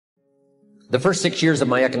The first 6 years of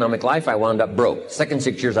my economic life, I wound up broke. Second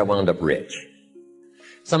 6 years, I wound up rich.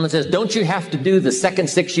 Someone says, don't you have to do the second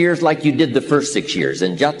 6 years like you did the first 6 years?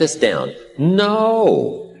 And jot this down.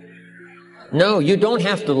 No. No, you don't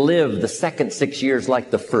have to live the second 6 years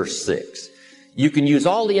like the first 6. You can use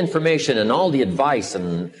all the information and all the advice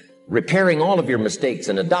and repairing all of your mistakes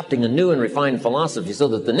and adopting a new and refined philosophy so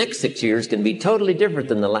that the next 6 years can be totally different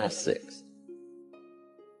than the last 6.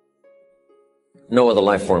 No other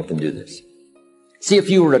life form can do this. See,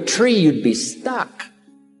 if you were a tree, you'd be stuck.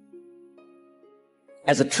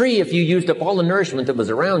 As a tree, if you used up all the nourishment that was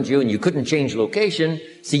around you and you couldn't change location,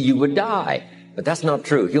 see, you would die. But that's not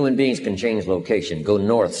true. Human beings can change location, go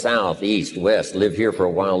north, south, east, west, live here for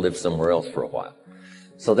a while, live somewhere else for a while.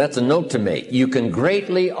 So that's a note to make. You can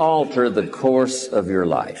greatly alter the course of your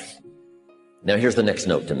life. Now here's the next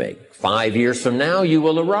note to make. 5 years from now, you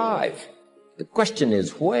will arrive. The question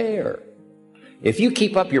is where? If you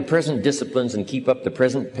keep up your present disciplines and keep up the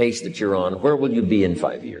present pace that you're on, where will you be in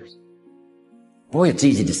 5 years? Boy, it's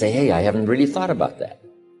easy to say, hey, I haven't really thought about that.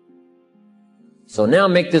 So now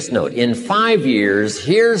make this note. In 5 years,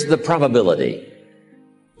 here's the probability.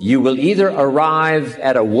 You will either arrive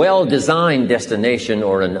at a well-designed destination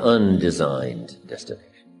or an undesigned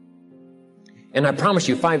destination. And I promise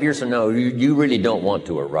you, 5 years from now, you really don't want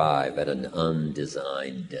to arrive at an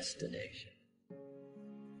undesigned destination.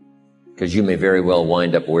 Because you may very well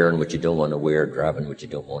wind up wearing what you don't want to wear, driving what you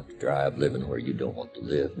don't want to drive, living where you don't want to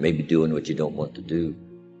live, maybe doing what you don't want to do.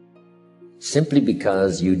 Simply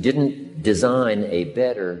because you didn't design a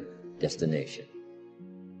better destination.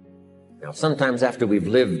 Now, sometimes after we've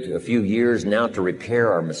lived a few years, now to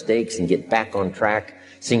repair our mistakes and get back on track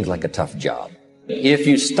seems like a tough job. If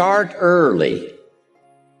you start early,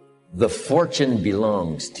 the fortune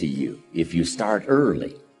belongs to you. If you start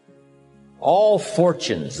early. All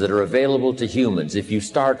fortunes that are available to humans, if you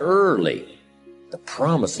start early, the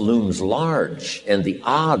promise looms large and the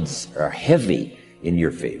odds are heavy in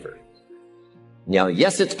your favor. Now,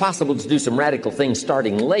 yes, it's possible to do some radical things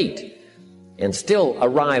starting late and still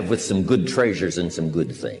arrive with some good treasures and some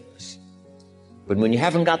good things. But when you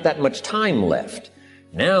haven't got that much time left,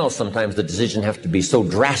 now sometimes the decision has to be so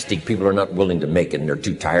drastic people are not willing to make it and they're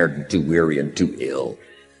too tired and too weary and too ill.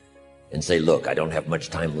 And say, look, I don't have much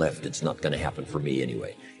time left. It's not going to happen for me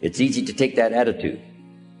anyway. It's easy to take that attitude.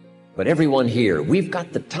 But everyone here, we've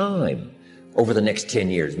got the time over the next 10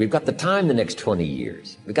 years. We've got the time the next 20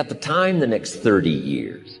 years. We've got the time the next 30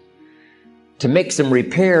 years to make some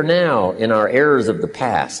repair now in our errors of the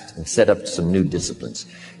past and set up some new disciplines.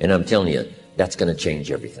 And I'm telling you, that's going to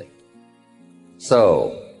change everything.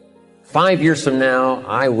 So, 5 years from now,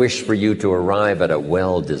 I wish for you to arrive at a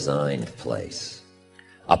well-designed place.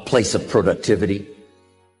 A place of productivity,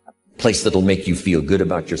 a place that'll make you feel good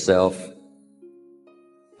about yourself,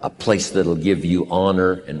 a place that'll give you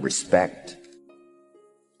honor and respect,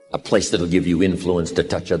 a place that'll give you influence to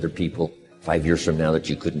touch other people 5 years from now that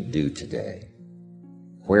you couldn't do today.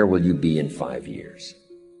 Where will you be in 5 years?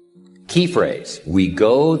 Key phrase, we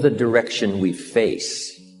go the direction we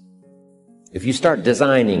face. If you start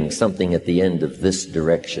designing something at the end of this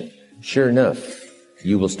direction, sure enough,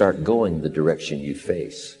 you will start going the direction you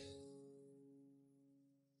face.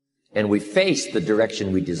 And we face the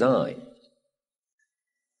direction we design.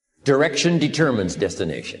 Direction determines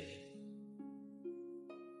destination.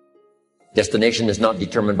 Destination is not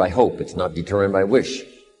determined by hope. It's not determined by wish.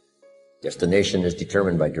 Destination is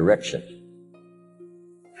determined by direction.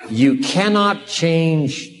 You cannot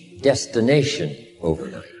change destination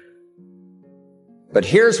overnight. But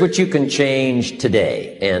here's what you can change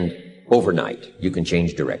today and overnight. You can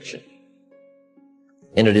change direction.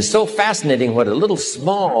 And it is so fascinating what a little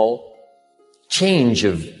small change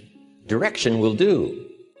of direction will do.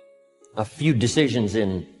 A few decisions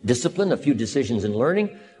in discipline, a few decisions in learning,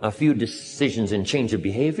 a few decisions in change of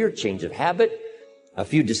behavior, change of habit, a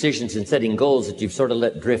few decisions in setting goals that you've sort of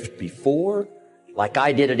let drift before. Like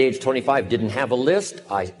I did at age 25, didn't have a list.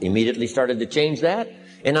 I immediately started to change that.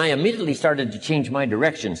 And I immediately started to change my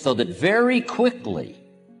direction so that very quickly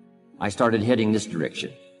I started heading this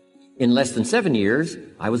direction. In less than 7 years,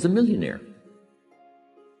 I was a millionaire.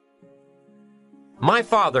 My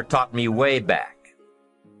father taught me way back,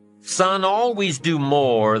 son, always do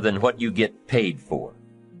more than what you get paid for.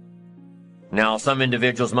 Now, some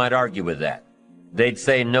individuals might argue with that. They'd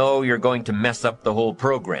say, no, you're going to mess up the whole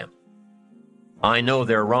program. I know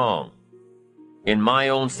they're wrong. In my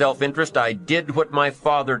own self-interest, I did what my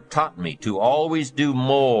father taught me, to always do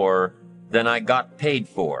more than I got paid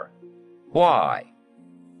for. Why?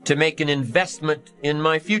 To make an investment in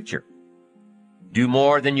my future. Do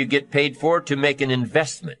more than you get paid for to make an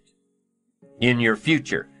investment in your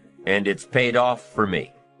future. and it's paid off for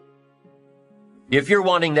me. If you're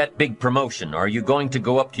wanting that big promotion, are you going to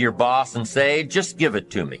go up to your boss and say, just give it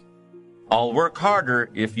to me? I'll work harder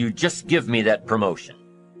if you just give me that promotion.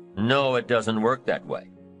 No, it doesn't work that way.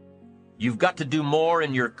 You've got to do more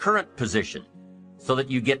in your current position so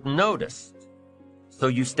that you get noticed, so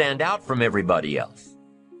you stand out from everybody else.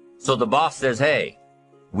 So the boss says, hey,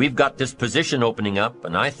 we've got this position opening up,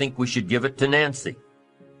 and I think we should give it to Nancy.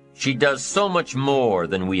 She does so much more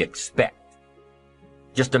than we expect.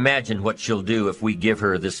 Just imagine what she'll do if we give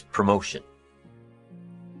her this promotion.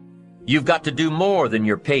 You've got to do more than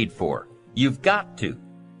you're paid for. You've got to.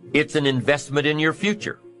 It's an investment in your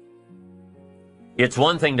future. It's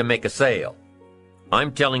one thing to make a sale.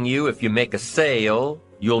 I'm telling you, if you make a sale,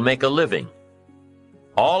 you'll make a living.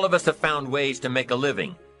 All of us have found ways to make a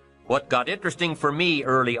living. What got interesting for me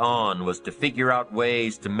early on was to figure out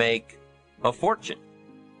ways to make a fortune.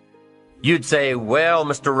 You'd say, well,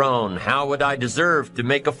 Mr. Rohn, how would I deserve to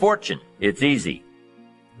make a fortune? It's easy.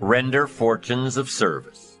 Render fortunes of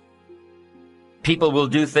service. People will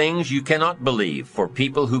do things you cannot believe for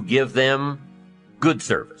people who give them good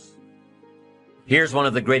service. Here's one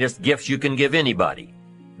of the greatest gifts you can give anybody,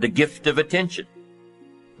 the gift of attention.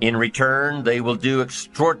 In return, they will do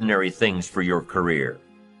extraordinary things for your career,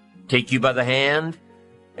 take you by the hand,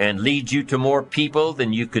 and lead you to more people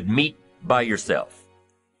than you could meet by yourself.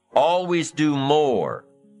 Always do more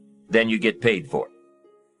than you get paid for.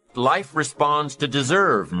 Life responds to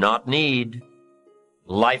deserve, not need.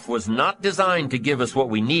 Life was not designed to give us what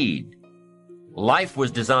we need. Life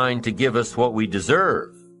was designed to give us what we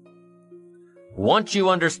deserve. Once you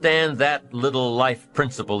understand that little life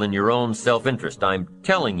principle in your own self-interest, I'm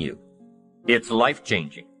telling you, it's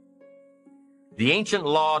life-changing. The ancient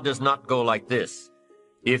law does not go like this.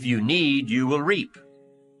 If you need, you will reap.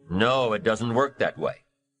 No, it doesn't work that way.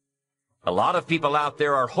 A lot of people out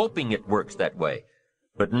there are hoping it works that way,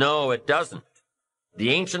 but no, it doesn't.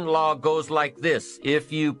 The ancient law goes like this.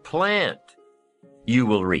 If you plant, you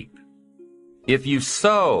will reap. If you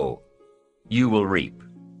sow, you will reap.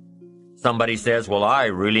 Somebody says, well, I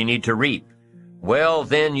really need to reap. Well,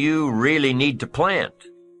 then you really need to plant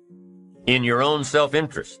in your own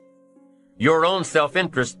self-interest. Your own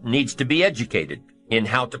self-interest needs to be educated in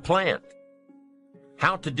how to plant,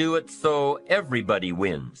 how to do it so everybody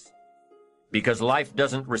wins. Because life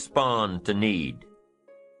doesn't respond to need.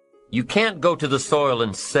 You can't go to the soil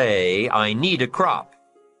and say, I need a crop.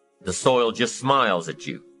 The soil just smiles at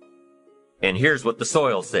you. And here's what the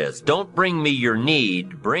soil says. Don't bring me your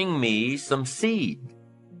need, bring me some seed.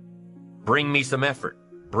 Bring me some effort.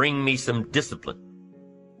 Bring me some discipline.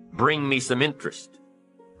 Bring me some interest.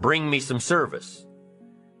 Bring me some service.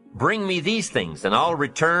 Bring me these things, and I'll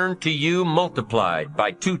return to you multiplied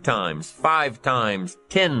by 2 times, 5 times,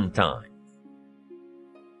 10 times.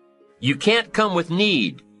 You can't come with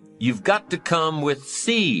need. You've got to come with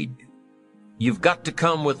seed. You've got to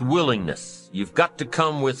come with willingness. You've got to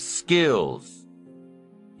come with skills.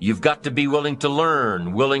 You've got to be willing to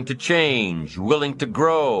learn, willing to change, willing to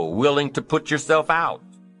grow, willing to put yourself out,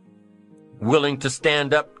 willing to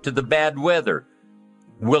stand up to the bad weather,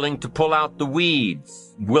 willing to pull out the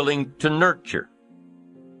weeds, willing to nurture.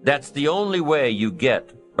 That's the only way you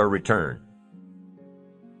get a return.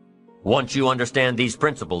 Once you understand these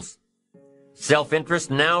principles,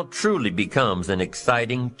 self-interest now truly becomes an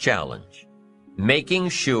exciting challenge, making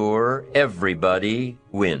sure everybody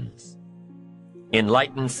wins.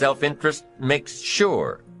 Enlightened self-interest makes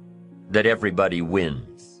sure that everybody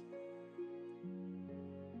wins.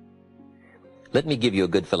 Let me give you a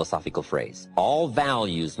good philosophical phrase. All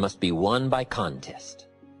values must be won by contest.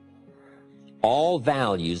 All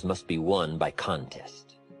values must be won by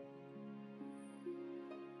contest.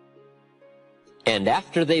 And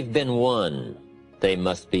after they've been won, they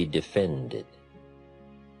must be defended.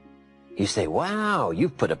 You say, wow,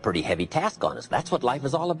 you've put a pretty heavy task on us. That's what life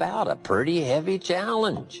is all about, a pretty heavy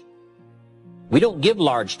challenge. We don't give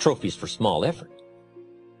large trophies for small effort.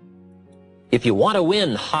 If you want to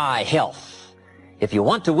win high health, if you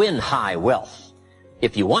want to win high wealth,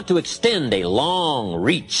 if you want to extend a long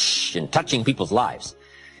reach in touching people's lives,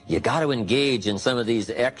 you got to engage in some of these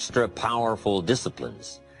extra powerful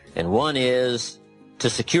disciplines. And one is to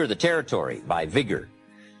secure the territory by vigor,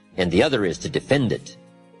 and the other is to defend it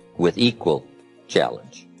with equal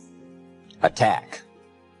challenge. Attack.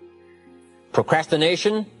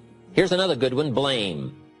 Procrastination. Here's another good one,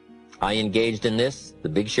 blame. I engaged in this the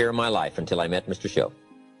big share of my life until I met Mr. Show.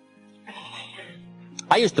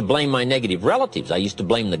 I used to blame my negative relatives. I used to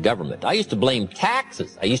blame the government. I used to blame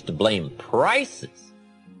taxes. I used to blame prices.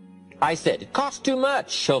 I said, it costs too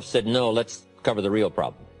much. Show said, no, let's cover the real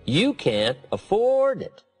problem. You can't afford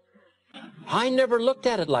it. I never looked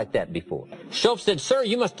at it like that before. Shoaff said, sir,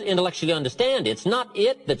 you must intellectually understand. It's not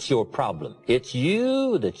it that's your problem. It's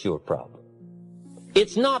you that's your problem.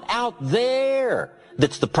 It's not out there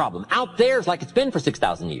that's the problem. Out there is like it's been for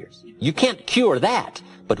 6,000 years. You can't cure that.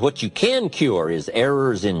 But what you can cure is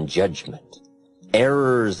errors in judgment,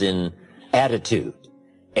 errors in attitude,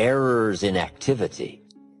 errors in activity,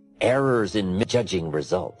 errors in judging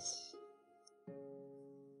results.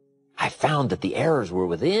 I found that the errors were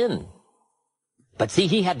within. But see,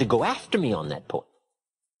 he had to go after me on that point.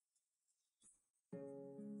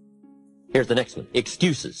 Here's the next one.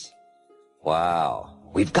 Excuses. Wow.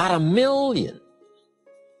 We've got 1,000,000.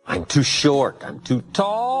 I'm too short. I'm too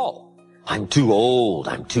tall. I'm too old.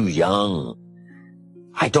 I'm too young.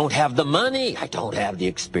 I don't have the money. I don't have the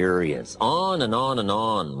experience. On and on and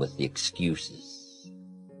on with the excuses.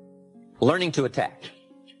 Learning to attack.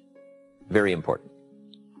 Very important.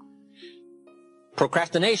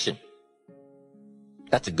 Procrastination.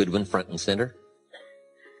 That's a good one, front and center.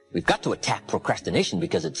 We've got to attack procrastination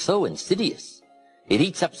because it's so insidious. It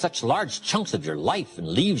eats up such large chunks of your life and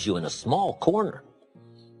leaves you in a small corner.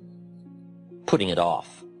 Putting it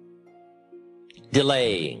off.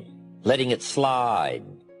 Delaying. Letting it slide.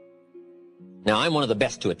 Now, I'm one of the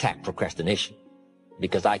best to attack procrastination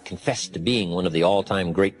because I confess to being one of the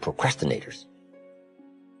all-time great procrastinators.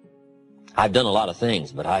 I've done a lot of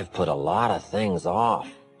things, but I've put a lot of things off.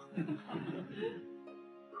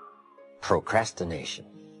 Procrastination.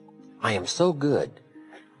 I am so good,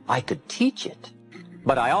 I could teach it.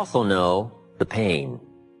 But I also know the pain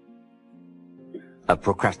of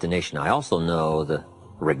procrastination. I also know the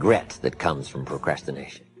regret that comes from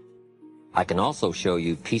procrastination. I can also show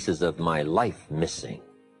you pieces of my life missing,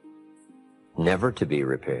 never to be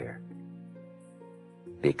repaired,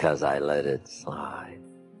 because I let it slide.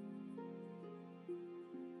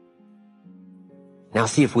 Now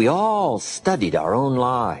see, if we all studied our own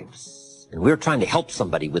lives, and we're trying to help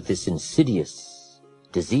somebody with this insidious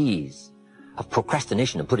disease of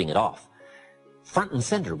procrastination and putting it off, front and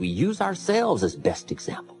center, we use ourselves as best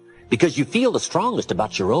example, because you feel the strongest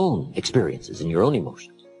about your own experiences and your own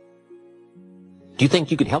emotions. Do you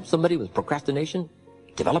think you could help somebody with procrastination?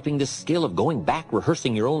 Developing this skill of going back,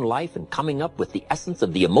 rehearsing your own life, and coming up with the essence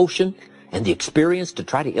of the emotion and the experience to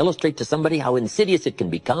try to illustrate to somebody how insidious it can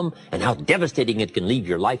become and how devastating it can leave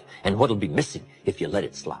your life and what'll be missing if you let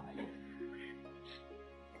it slide.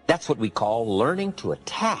 That's what we call learning to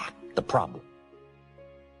attack the problem.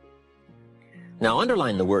 Now,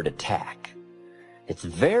 underline the word attack. It's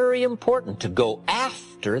very important to go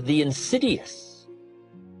after the insidious.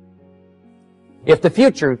 If the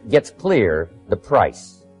future gets clear, the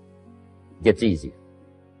price gets easier.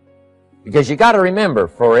 Because you got to remember,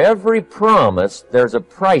 for every promise, there's a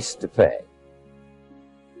price to pay.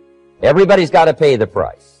 Everybody's got to pay the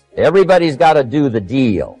price. Everybody's got to do the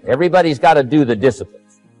deal. Everybody's got to do the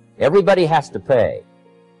disciplines. Everybody has to pay.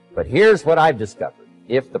 But here's what I've discovered.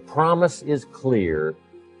 If the promise is clear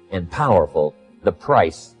and powerful, the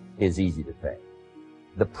price is easy to pay.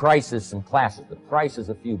 The price is some classes. The price is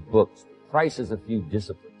a few books. The price is a few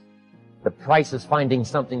disciplines. The price is finding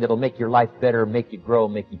something that'll make your life better, make you grow,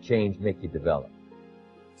 make you change, make you develop.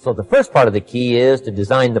 So the first part of the key is to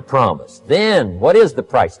design the promise. Then, what is the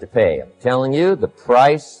price to pay? I'm telling you, the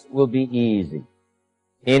price will be easy.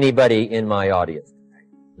 Anybody in my audience,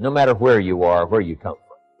 no matter where you are, where you come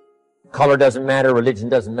from. Color doesn't matter, religion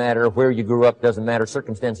doesn't matter, where you grew up doesn't matter,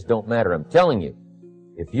 circumstances don't matter. I'm telling you,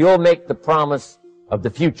 if you'll make the promise of the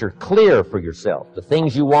future clear for yourself, the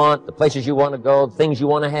things you want, the places you want to go, the things you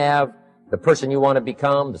want to have, the person you want to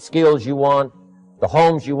become, the skills you want, the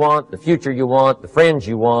homes you want, the future you want, the friends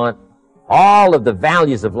you want, all of the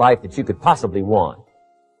values of life that you could possibly want.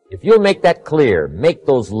 If you'll make that clear, make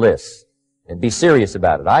those lists, and be serious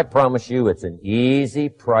about it, I promise you it's an easy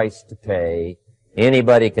price to pay.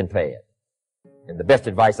 Anybody can pay it. And the best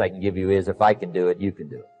advice I can give you is, if I can do it, you can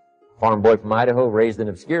do it. Farm boy from Idaho, raised in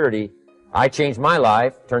obscurity, I changed my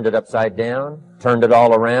life, turned it upside down, turned it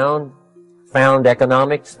all around, found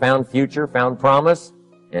economics, found future, found promise,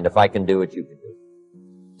 and if I can do it, you can do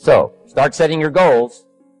it. So, start setting your goals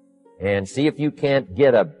and see if you can't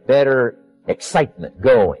get a better excitement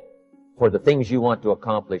going for the things you want to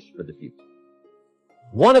accomplish for the future.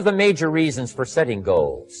 One of the major reasons for setting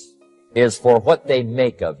goals is for what they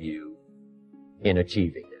make of you in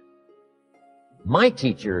achieving them. My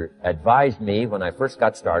teacher advised me when I first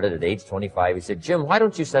got started at age 25, he said, Jim, why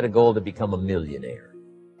don't you set a goal to become a millionaire?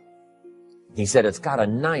 He said, it's got a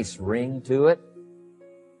nice ring to it.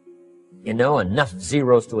 You know, enough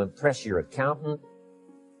zeros to impress your accountant.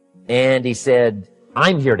 And he said,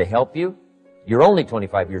 I'm here to help you. You're only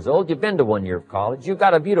 25 years old. You've been to 1 year of college. You've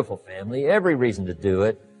got a beautiful family, every reason to do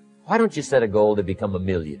it. Why don't you set a goal to become a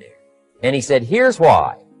millionaire? And he said, here's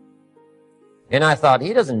why. And I thought,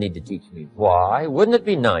 he doesn't need to teach me why. Wouldn't it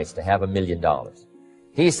be nice to have $1 million?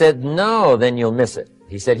 He said, no, then you'll miss it.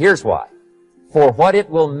 He said, here's why. For what it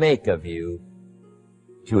will make of you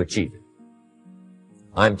to achieve it.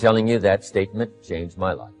 I'm telling you, that statement changed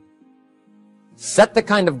my life. Set the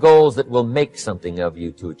kind of goals that will make something of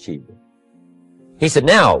you to achieve them. He said,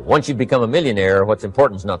 now, once you become a millionaire, what's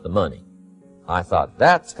important is not the money. I thought,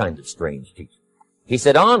 that's kind of strange teaching. He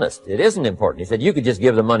said, honest, it isn't important. He said, you could just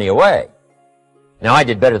give the money away. Now, I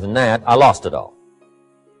did better than that. I lost it all.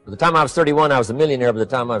 By the time I was 31, I was a millionaire. By the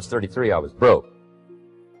time I was 33, I was broke.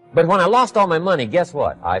 But when I lost all my money, guess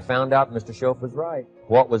what? I found out Mr. Schoaf was right.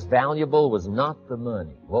 What was valuable was not the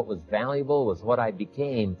money. What was valuable was what I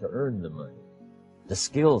became to earn the money. The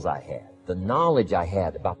skills I had, the knowledge I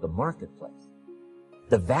had about the marketplace,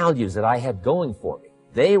 the values that I had going for me.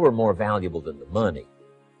 They were more valuable than the money.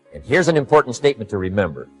 And here's an important statement to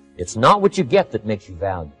remember. It's not what you get that makes you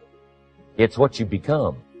valuable. It's what you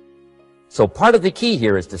become. So part of the key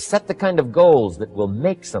here is to set the kind of goals that will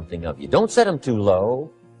make something of you. Don't set them too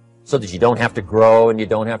low so that you don't have to grow and you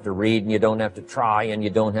don't have to read and you don't have to try and you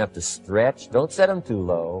don't have to stretch. Don't set them too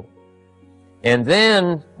low. And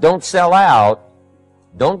then don't sell out.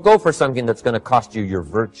 Don't go for something that's going to cost you your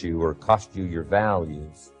virtue or cost you your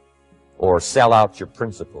values or sell out your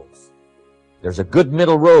principles. There's a good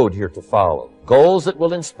middle road here to follow. Goals that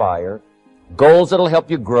will inspire, goals that will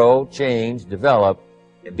help you grow, change, develop,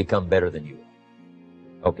 and become better than you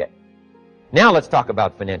are. Okay. Now let's talk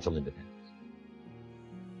about financial independence.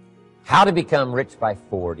 How to become rich by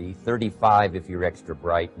 40, 35 if you're extra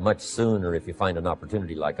bright, much sooner if you find an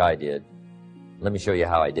opportunity like I did. Let me show you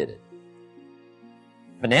how I did it.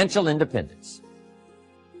 Financial independence.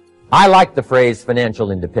 I like the phrase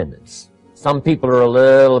financial independence. Some people are a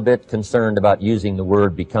little bit concerned about using the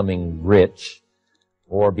word becoming rich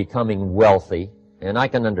or becoming wealthy, and I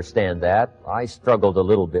can understand that. I struggled a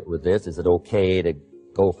little bit with this. Is it okay to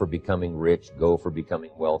go for becoming rich, go for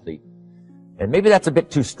becoming wealthy? And maybe that's a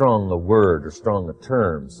bit too strong a word or strong a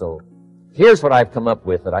term. So here's what I've come up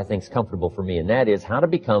with that I think is comfortable for me, and that is how to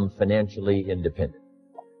become financially independent.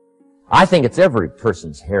 I think it's every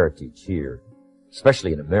person's heritage here,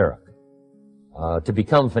 especially in America, to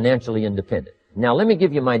become financially independent. Now, let me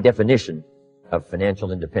give you my definition of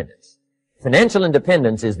financial independence. Financial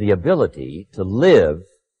independence is the ability to live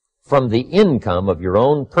from the income of your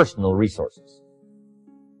own personal resources.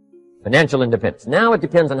 Financial independence. Now it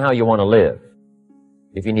depends on how you want to live.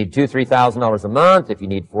 If you need $2,000, $3,000 a month, if you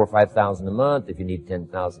need $4,000 or $5,000 a month, if you need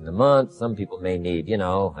 $10,000 a month, some people may need,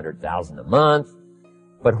 $100,000 a month.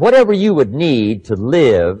 But whatever you would need to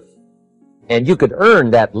live, and you could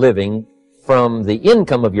earn that living from the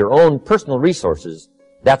income of your own personal resources,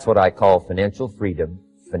 that's what I call financial freedom,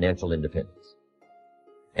 financial independence.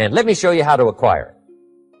 And let me show you how to acquire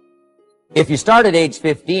it. If you start at age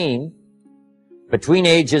 15, between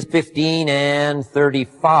ages 15 and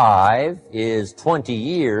 35 is 20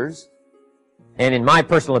 years. And in my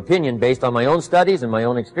personal opinion, based on my own studies and my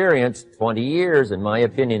own experience, 20 years, in my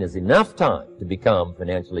opinion, is enough time to become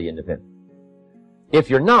financially independent. If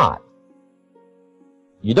you're not,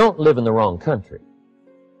 you don't live in the wrong country.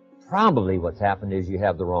 Probably what's happened is you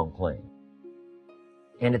have the wrong plan.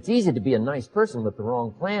 And it's easy to be a nice person with the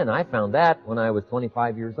wrong plan. I found that when I was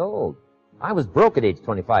 25 years old. I was broke at age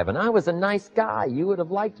 25, and I was a nice guy. You would have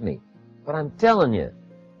liked me. But I'm telling you,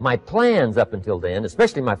 my plans up until then,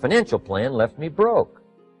 especially my financial plan, left me broke.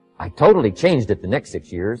 I totally changed it the next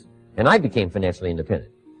 6 years, and I became financially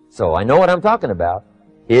independent. So I know what I'm talking about.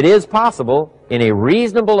 It is possible in a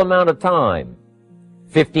reasonable amount of time,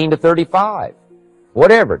 15 to 35,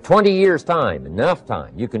 whatever, 20 years time, enough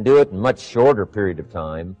time. You can do it in a much shorter period of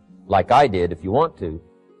time, like I did if you want to.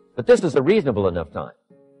 But this is a reasonable enough time.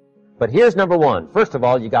 But here's number one. First of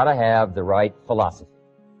all, you got to have the right philosophy.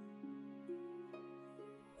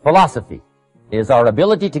 Philosophy is our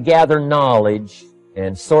ability to gather knowledge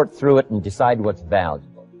and sort through it and decide what's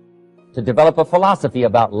valuable. To develop a philosophy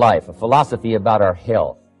about life, a philosophy about our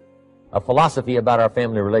health, a philosophy about our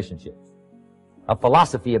family relationships, a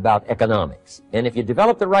philosophy about economics. And if you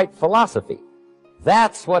develop the right philosophy,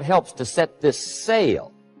 that's what helps to set this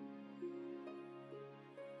sail.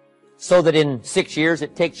 So that in 6 years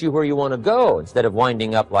it takes you where you want to go, instead of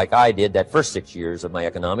winding up like I did that first 6 years of my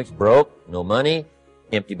economics, broke, no money,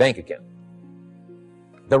 empty bank account.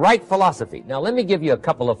 The right philosophy. Now let me give you a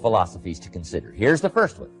couple of philosophies to consider. Here's the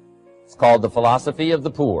first one. It's called the philosophy of the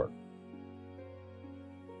poor.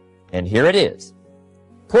 And here it is.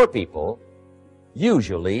 Poor people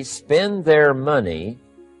usually spend their money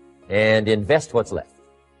and invest what's left.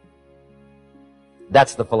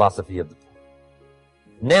 That's the philosophy of the poor.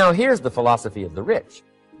 Now here's the philosophy of the rich.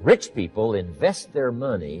 Rich people invest their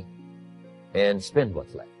money and spend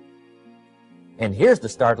what's left. And here's the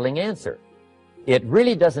startling answer. It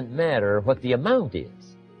really doesn't matter what the amount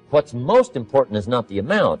is. What's most important is not the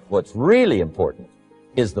amount. What's really important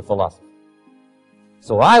is the philosophy.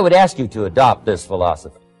 So I would ask you to adopt this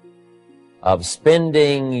philosophy of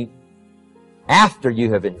spending after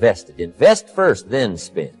you have invested. Invest first, then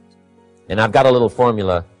spend. And I've got a little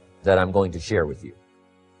formula that I'm going to share with you.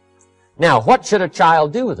 Now, what should a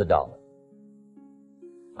child do with $1?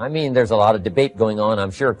 I mean, there's a lot of debate going on,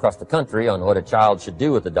 I'm sure, across the country on what a child should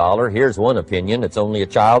do with $1. Here's one opinion. It's only a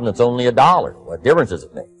child and it's only $1. What difference does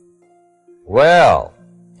it make? Well,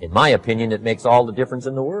 in my opinion, it makes all the difference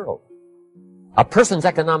in the world. A person's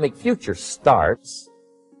economic future starts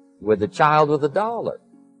with a child with $1.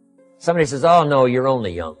 Somebody says, oh, no, you're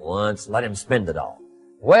only young once. Let him spend it all.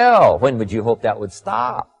 Well, when would you hope that would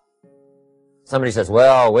stop? Somebody says,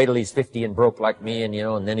 well, wait till he's 50 and broke like me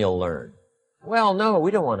and then he'll learn. Well, no,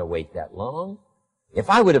 we don't want to wait that long.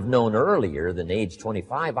 If I would have known earlier than age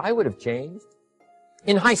 25, I would have changed.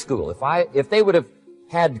 In high school, if they would have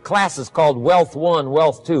had classes called Wealth 1,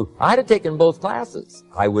 Wealth 2, I'd have taken both classes.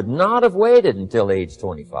 I would not have waited until age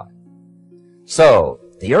 25. So,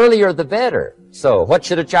 the earlier the better. So, what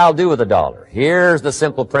should a child do with $1? Here's the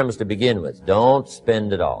simple premise to begin with. Don't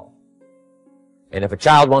spend it all. And if a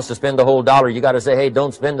child wants to spend the whole dollar, you got to say, hey,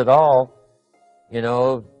 don't spend it all.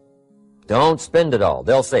 Don't spend it all.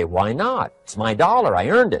 They'll say, why not? It's my dollar. I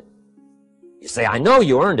earned it. You say, I know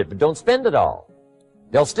you earned it, but don't spend it all.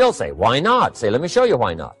 They'll still say, why not? Say, let me show you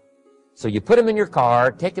why not. So you put them in your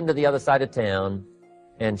car, take them to the other side of town,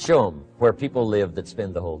 and show them where people live that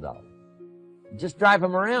spend the whole dollar. Just drive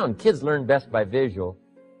them around. Kids learn best by visual.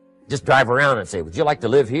 Just drive around and say, would you like to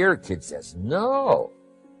live here? Kid says, no.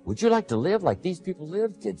 Would you like to live like these people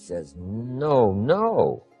live? Kid says, no,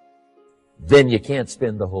 no. Then you can't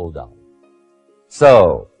spend the whole dollar.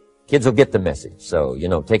 So, kids will get the message. So,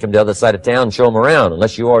 take them to the other side of town and show them around,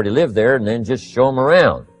 unless you already live there, and then just show them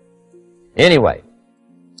around. Anyway,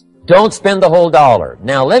 don't spend the whole dollar.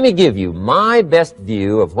 Now, let me give you my best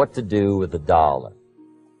view of what to do with $1.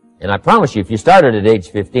 And I promise you, if you started at age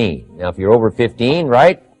 15, now if you're over 15,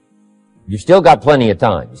 right, you've still got plenty of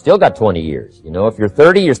time. You still got 20 years. If you're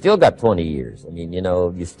 30, you still got 20 years.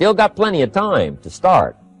 You still got plenty of time to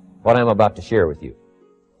start what I'm about to share with you.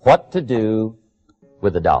 What to do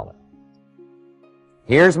with $1.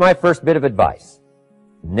 Here's my first bit of advice.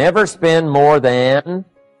 Never spend more than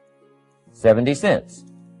 70 cents.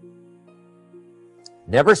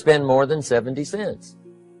 Never spend more than 70 cents.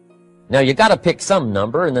 Now, you got to pick some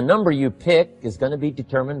number, and the number you pick is going to be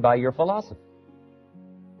determined by your philosophy.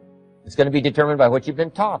 It's going to be determined by what you've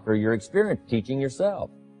been taught or your experience teaching yourself.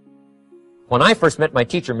 When I first met my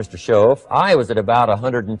teacher, Mr. Schoaf, I was at about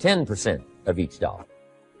 110% of each dollar.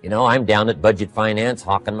 I'm down at budget finance,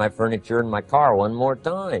 hawking my furniture and my car one more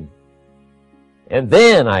time. And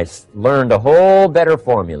then I learned a whole better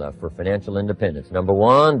formula for financial independence. Number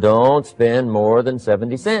one, don't spend more than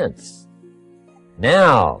 70 cents.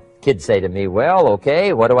 Now, kids say to me, well,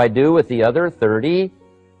 okay, what do I do with the other 30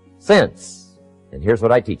 cents? And here's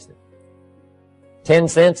what I teach them. 10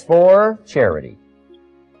 cents for charity.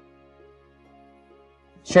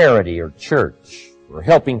 Charity or church, or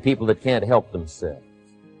helping people that can't help themselves.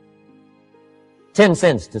 10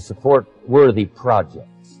 cents to support worthy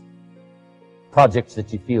projects. Projects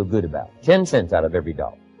that you feel good about. 10 cents out of every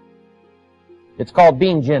dollar. It's called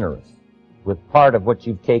being generous with part of what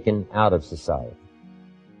you've taken out of society.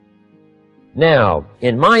 Now,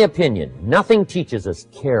 in my opinion, nothing teaches us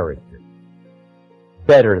character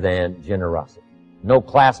better than generosity. No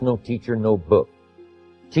class, no teacher, no book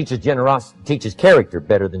teaches character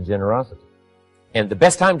better than generosity. And the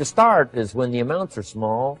best time to start is when the amounts are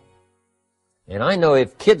small. And I know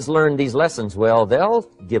if kids learn these lessons well, they'll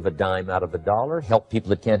give a dime out of $1, help people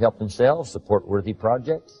that can't help themselves, support worthy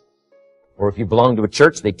projects. Or if you belong to a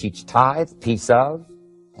church, they teach tithe, piece of.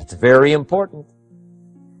 That's very important.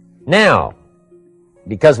 Now,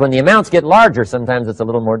 because when the amounts get larger, sometimes it's a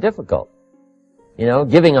little more difficult.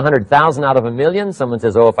 Giving 100,000 out of $1 million, someone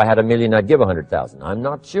says, oh, if I had $1 million, I'd give 100,000. I'm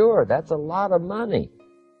not sure. That's a lot of money.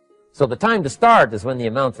 So the time to start is when the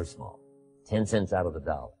amounts are small. 10 cents out of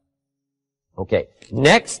 $1. Okay,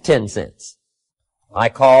 next 10 cents I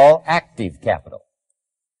call active capital.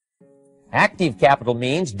 Active capital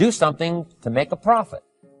means do something to make a profit.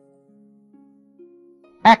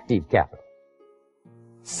 Active capital.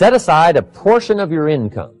 Set aside a portion of your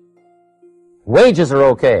income Wages are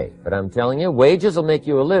okay, but I'm telling you, wages will make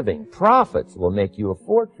you a living. Profits will make you a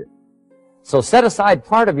fortune. So set aside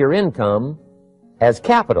part of your income as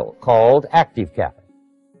capital, called active capital.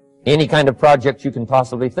 Any kind of project you can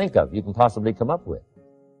possibly think of, you can possibly come up with.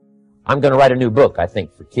 I'm going to write a new book, I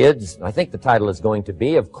think, for kids. I think the title is going to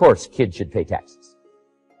be, Of Course, Kids Should Pay Taxes.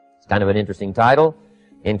 It's kind of an interesting title.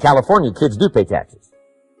 In California, kids do pay taxes.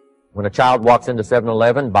 When a child walks into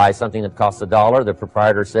 7-Eleven, buys something that costs $1, the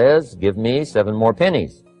proprietor says, give me 7 more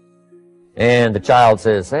pennies. And the child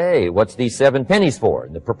says, hey, what's these 7 pennies for?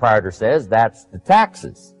 And the proprietor says, that's the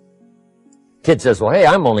taxes. Kid says, well, hey,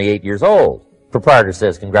 I'm only 8 years old. Proprietor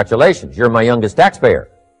says, congratulations, you're my youngest taxpayer.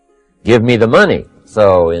 Give me the money.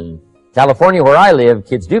 So in California, where I live,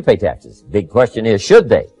 kids do pay taxes. Big question is, should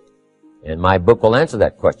they? And my book will answer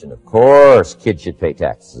that question. Of course, kids should pay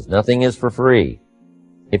taxes. Nothing is for free.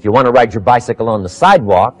 If you want to ride your bicycle on the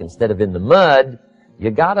sidewalk instead of in the mud,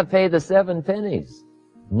 you gotta pay the 7 pennies.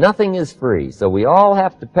 Nothing is free, so we all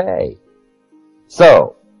have to pay.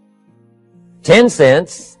 So, 10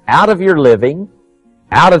 cents out of your living,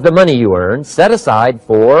 out of the money you earn, set aside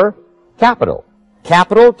for capital.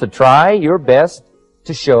 Capital to try your best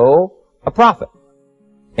to show a profit.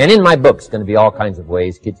 And in my book, it's going to be all kinds of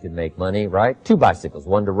ways kids can make money, right? 2 bicycles,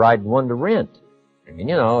 one to ride and one to rent. I mean,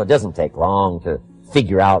 you know, it doesn't take long to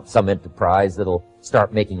figure out some enterprise that'll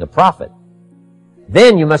start making a profit.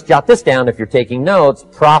 Then you must jot this down if you're taking notes.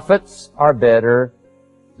 Profits are better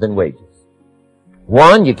than wages.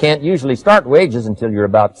 1, you can't usually start wages until you're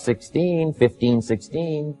about 16, 15,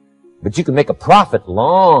 16. But you can make a profit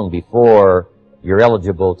long before you're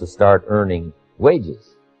eligible to start earning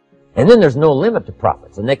wages. And then there's no limit to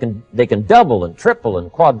profits. And they can double and triple and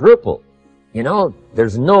quadruple. You know,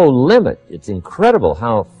 there's no limit. It's incredible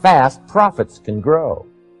how fast profits can grow.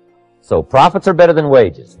 So profits are better than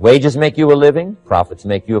wages. Wages make you a living. Profits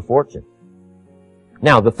make you a fortune.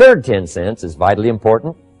 Now, the third 10 cents is vitally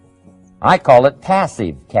important. I call it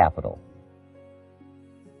passive capital.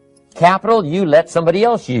 Capital you let somebody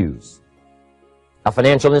else use. A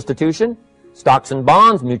financial institution, stocks and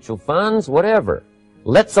bonds, mutual funds, whatever.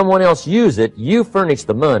 Let someone else use it. You furnish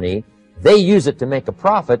the money. They use it to make a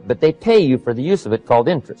profit, but they pay you for the use of it, called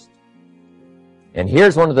interest. And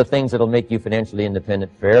here's one of the things that'll make you financially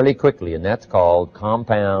independent fairly quickly, and that's called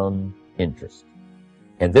compound interest.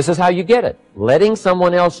 And this is how you get it. Letting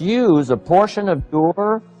someone else use a portion of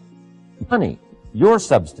your money, your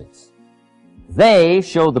substance. They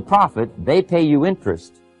show the profit, they pay you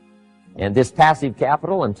interest. And this passive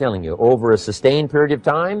capital, I'm telling you, over a sustained period of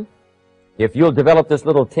time, if you'll develop this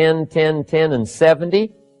little 10, 10, 10, and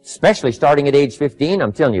 70, especially starting at age 15,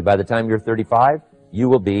 I'm telling you, by the time you're 35, you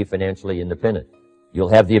will be financially independent. You'll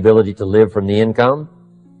have the ability to live from the income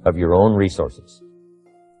of your own resources.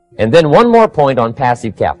 And then one more point on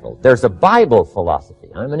passive capital. There's a Bible philosophy.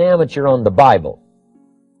 I'm an amateur on the Bible.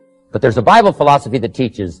 But there's a Bible philosophy that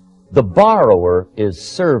teaches the borrower is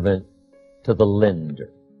servant to the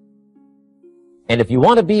lender. And if you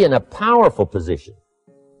want to be in a powerful position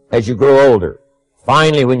as you grow older,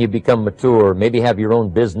 finally when you become mature, maybe have your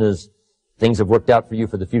own business, things have worked out for you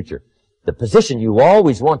for the future, the position you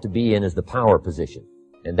always want to be in is the power position.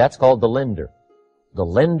 And that's called the lender. The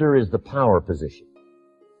lender is the power position.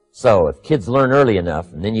 So if kids learn early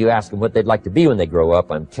enough, and then you ask them what they'd like to be when they grow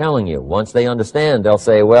up, I'm telling you, once they understand, they'll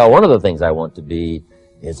say, well, one of the things I want to be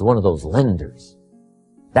is one of those lenders.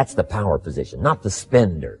 That's the power position, not the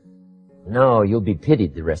spender. No, you'll be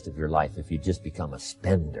pitied the rest of your life if you just become a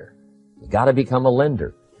spender. You gotta become a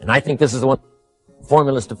lender. And I think this is one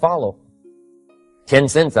formulas to follow. 10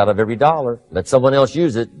 cents out of every dollar. Let someone else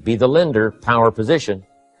use it. Be the lender, power position.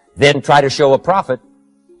 Then try to show a profit.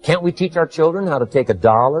 Can't we teach our children how to take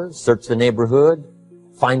 $1, search the neighborhood,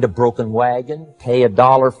 find a broken wagon, pay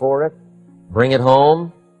 $1 for it, bring it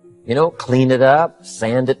home, you know, clean it up,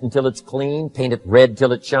 sand it until it's clean, paint it red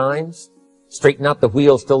till it shines, straighten out the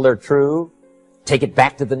wheels till they're true, take it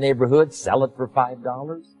back to the neighborhood, sell it for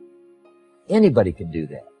 $5? Anybody can do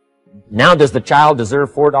that. Now, does the child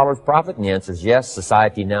deserve $4 profit? And the answer is yes.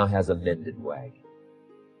 Society now has a mended wagon.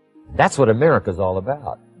 That's what America's all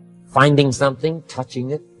about. Finding something,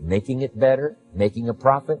 touching it, making it better, making a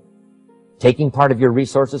profit, taking part of your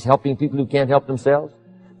resources, helping people who can't help themselves.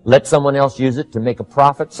 Let someone else use it to make a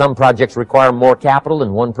profit. Some projects require more capital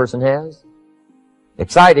than one person has.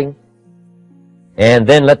 Exciting. And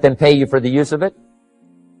then let them pay you for the use of it.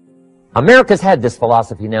 America's had this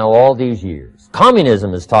philosophy now all these years.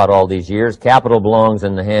 Communism has taught all these years capital belongs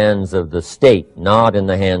in the hands of the state, not in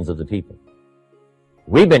the hands of the people.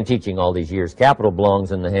 We've been teaching all these years capital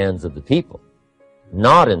belongs in the hands of the people,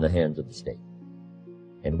 not in the hands of the state.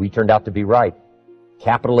 And we turned out to be right.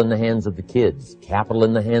 Capital in the hands of the kids, capital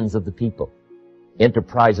in the hands of the people.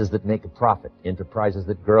 Enterprises that make a profit, enterprises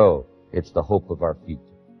that grow. It's the hope of our future.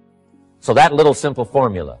 So that little simple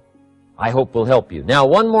formula, I hope, will help you. Now,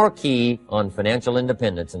 one more key on financial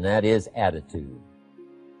independence, and that is attitude.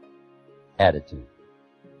 Attitude.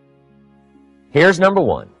 Here's number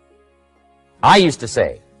one. I used to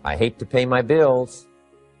say, I hate to pay my bills.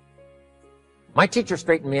 My teacher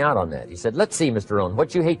straightened me out on that. He said, let's see, Mr. Rohn,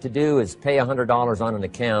 what you hate to do is pay $100 on an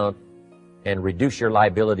account and reduce your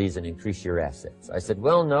liabilities and increase your assets. I said,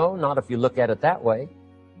 well, no, not if you look at it that way.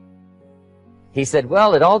 He said,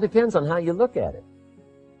 well, it all depends on how you look at it.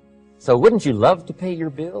 So wouldn't you love to pay your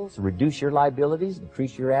bills, reduce your liabilities,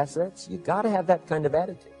 increase your assets? You've got to have that kind of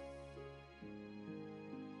attitude.